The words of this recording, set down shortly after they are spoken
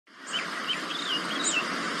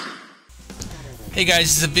Hey guys,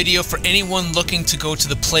 this is a video for anyone looking to go to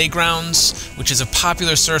the playgrounds, which is a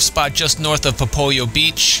popular surf spot just north of Popoyo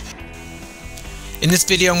Beach. In this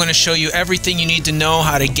video I'm going to show you everything you need to know,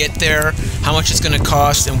 how to get there, how much it's going to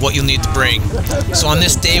cost, and what you'll need to bring. So on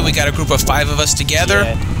this day we got a group of 5 of us together.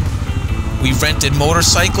 We rented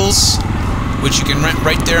motorcycles, which you can rent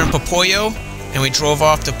right there in Popoyo, and we drove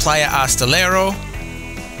off to Playa Hostelero,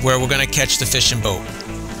 where we're going to catch the fishing boat.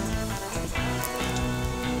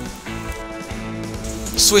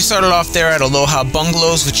 So we started off there at Aloha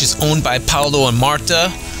Bungalows, which is owned by Paulo and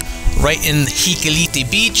Marta, right in Nicaragua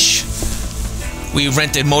Beach. We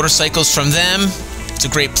rented motorcycles from them. It's a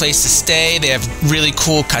great place to stay. They have really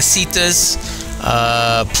cool casitas,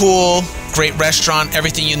 pool, great restaurant,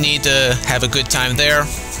 everything you need to have a good time there.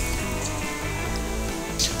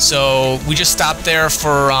 So we just stopped there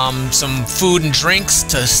for some food and drinks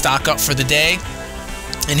to stock up for the day.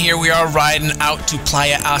 And here we are riding out to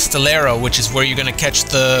Playa Hostelero, which is where you're going to catch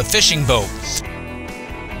the fishing boat.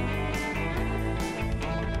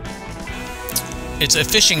 It's a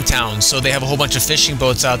fishing town, so they have a whole bunch of fishing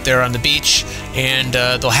boats out there on the beach, and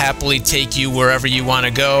they'll happily take you wherever you want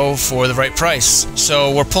to go for the right price.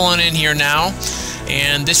 So we're pulling in here now,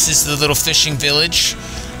 and this is the little fishing village,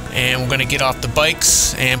 and we're going to get off the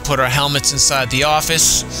bikes and put our helmets inside the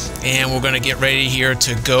office, and we're going to get ready here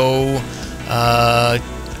to go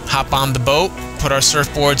hop on the boat, put our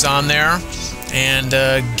surfboards on there, and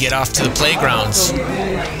get off to the playgrounds.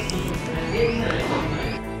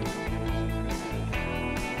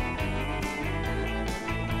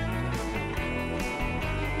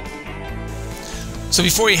 So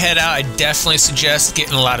before you head out, I definitely suggest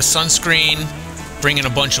getting a lot of sunscreen, bringing a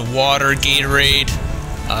bunch of water, Gatorade,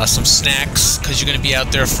 some snacks, because you're going to be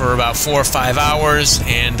out there for about 4 or 5 hours,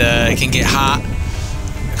 and it can get hot,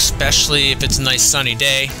 especially if it's a nice sunny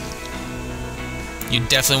day. You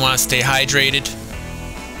definitely want to stay hydrated.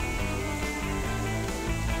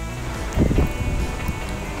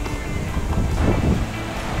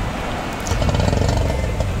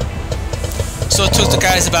 So it took the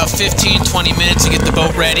guys about 15-20 minutes to get the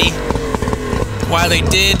boat ready. While they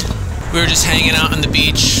did, we were just hanging out on the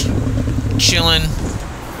beach, chilling,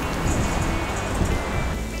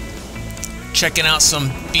 checking out some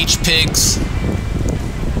beach pigs.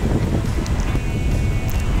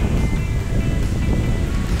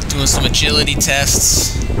 Doing some agility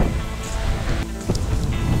tests.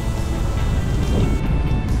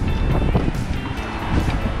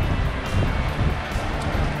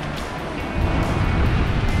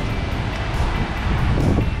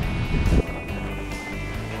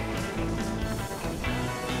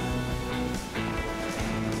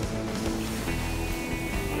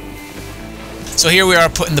 So here we are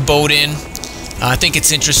putting the boat in. I think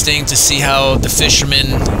it's interesting to see how the fishermen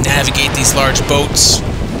navigate these large boats.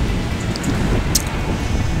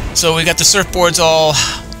 So we got the surfboards all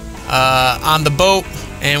on the boat,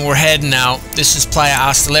 and we're heading out. This is Playa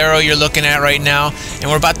Hostelero you're looking at right now,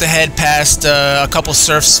 and we're about to head past a couple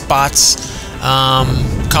surf spots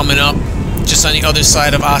coming up just on the other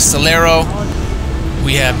side of Hostelero.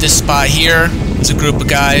 We have this spot here. It's a group of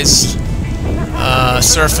guys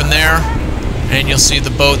surfing there, and you'll see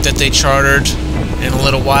the boat that they chartered in a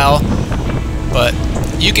little while. But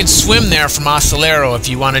you can swim there from Hostelero if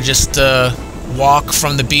you want to just walk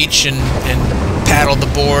from the beach and paddle the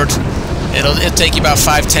board. It'll take you about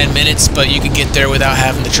 5-10 minutes, but you can get there without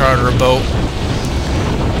having to charter a boat.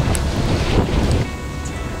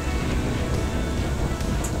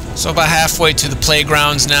 So about halfway to the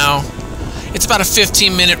playgrounds now. It's about a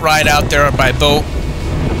 15-minute ride out there by boat,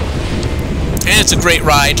 and it's a great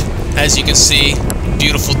ride. As you can see,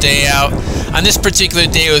 beautiful day out. On this particular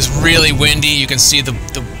day it was really windy. You can see the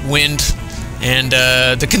wind, and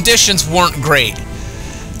the conditions weren't great.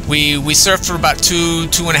 We surfed for about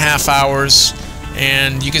 2.5 hours,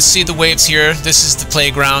 and you can see the waves here. This is the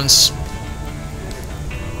playgrounds.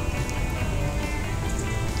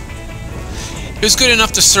 It was good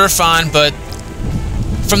enough to surf on, but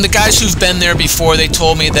from the guys who've been there before, they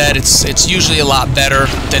told me that it's usually a lot better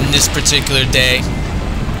than this particular day.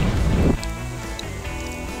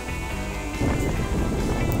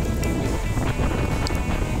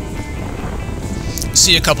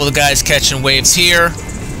 See a couple of guys catching waves here.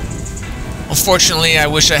 Unfortunately, I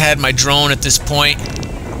wish I had my drone at this point.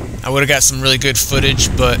 I would have got some really good footage,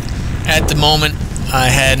 but at the moment I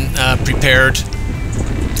hadn't prepared,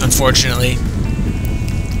 unfortunately.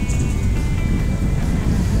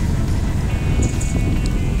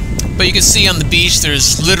 But you can see on the beach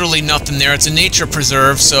there's literally nothing there. It's a nature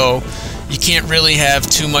preserve, so you can't really have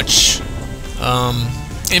too much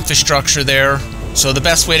infrastructure there. So the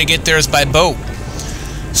best way to get there is by boat.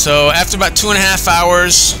 So after about 2.5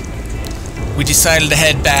 hours, we decided to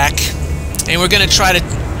head back, and we're gonna try to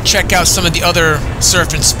check out some of the other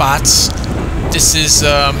surfing spots. This is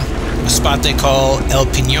a spot they call El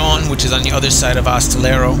Piñón, which is on the other side of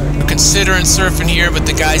Hostelero. We're considering surfing here, but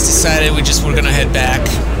the guys decided we're gonna head back.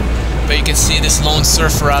 But you can see this lone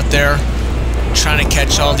surfer out there trying to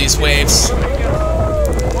catch all these waves.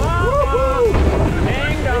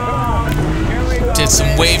 Did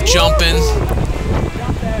some wave jumping.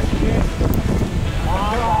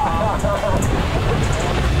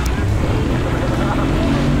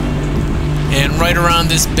 And right around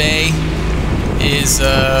this bay is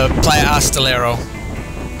Playa Hostelero.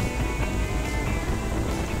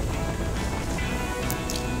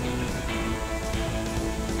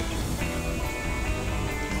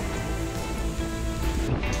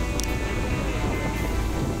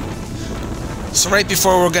 So right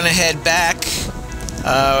before we're gonna head back,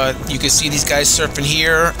 you can see these guys surfing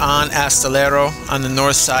here on Hostelero on the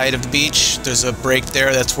north side of the beach. There's a break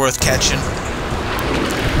there that's worth catching.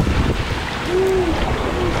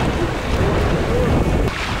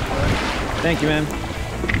 Thank you, man.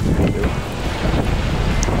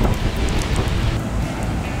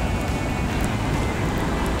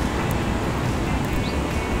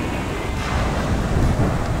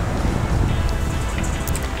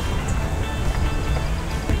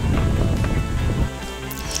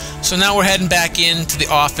 So now we're heading back into the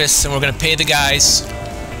office, and we're going to pay the guys.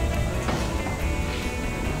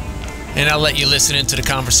 And I'll let you listen into the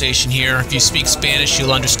conversation here. If you speak Spanish,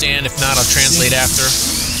 you'll understand. If not, I'll translate after.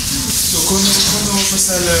 So, ¿cuándo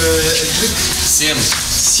cuesta el trip?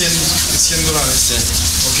 100 dólares. Sí.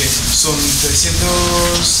 Ok, son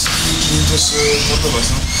 300 y 500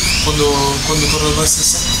 córdobas, ¿no? ¿Cuándo córdobas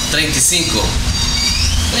es eso? 35.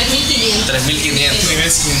 3.500. 3.500.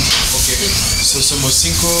 3.500, ok. So, somos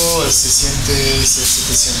 5, 600,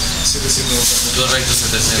 700. Correcto,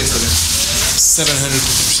 700.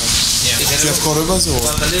 750%. Yeah. Do you have córdobas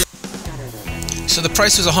or? So the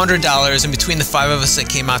price was $100, and between the 5 of us, it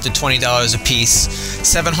came out to $20 a piece.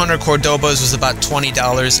 700 Cordobas was about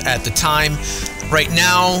 $20 at the time. Right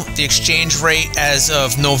now, the exchange rate as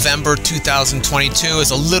of November 2022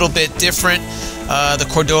 is a little bit different. The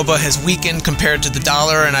Cordoba has weakened compared to the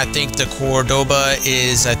dollar, and I think the Cordoba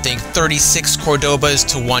is, 36 Cordobas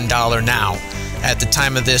to $1 now. At the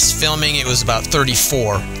time of this filming, it was about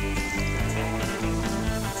 34.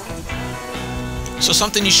 So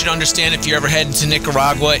something you should understand if you're ever heading to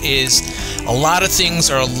Nicaragua is a lot of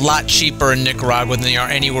things are a lot cheaper in Nicaragua than they are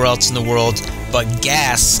anywhere else in the world, but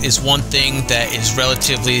gas is one thing that is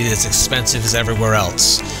relatively as expensive as everywhere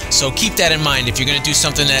else. So keep that in mind. If you're going to do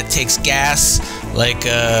something that takes gas, like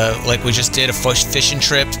we just did, a fishing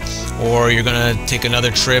trip, or you're going to take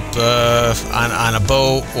another trip on a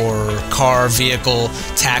boat or car, vehicle,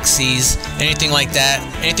 taxis, anything like that,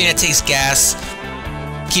 anything that takes gas,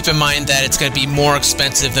 keep in mind that it's going to be more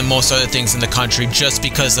expensive than most other things in the country just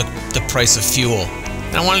because of the price of fuel.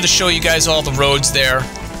 And I wanted to show you guys all the roads there.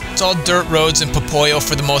 It's all dirt roads in Popoyo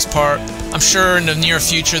for the most part. I'm sure in the near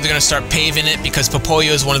future they're going to start paving it because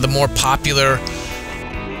Popoyo is one of the more popular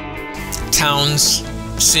towns,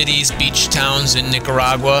 cities, beach towns in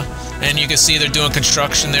Nicaragua. And you can see they're doing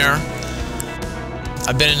construction there.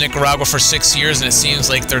 I've been in Nicaragua for 6 years, and it seems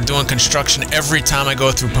like they're doing construction every time I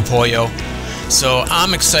go through Popoyo. So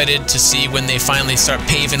I'm excited to see when they finally start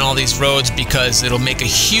paving all these roads, because it'll make a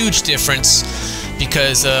huge difference.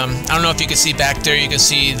 Because I don't know if you can see back there, you can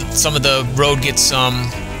see some of the road gets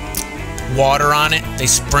water on it. They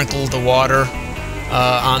sprinkle the water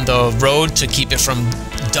on the road to keep it from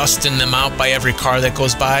dusting them out by every car that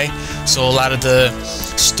goes by. So a lot of the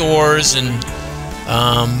stores and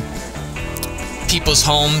people's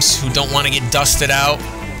homes who don't want to get dusted out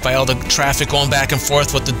by all the traffic going back and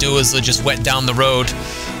forth, what they'll do is they'll just wet down the road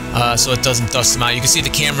so it doesn't dust them out. You can see the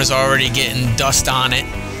camera's already getting dust on it.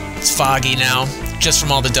 It's foggy now just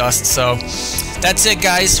from all the dust. So that's it,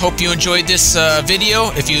 guys. Hope you enjoyed this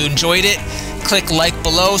video. If you enjoyed it, click like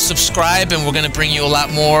below, subscribe, and we're going to bring you a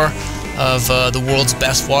lot more of the world's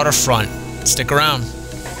best waterfront. Stick around.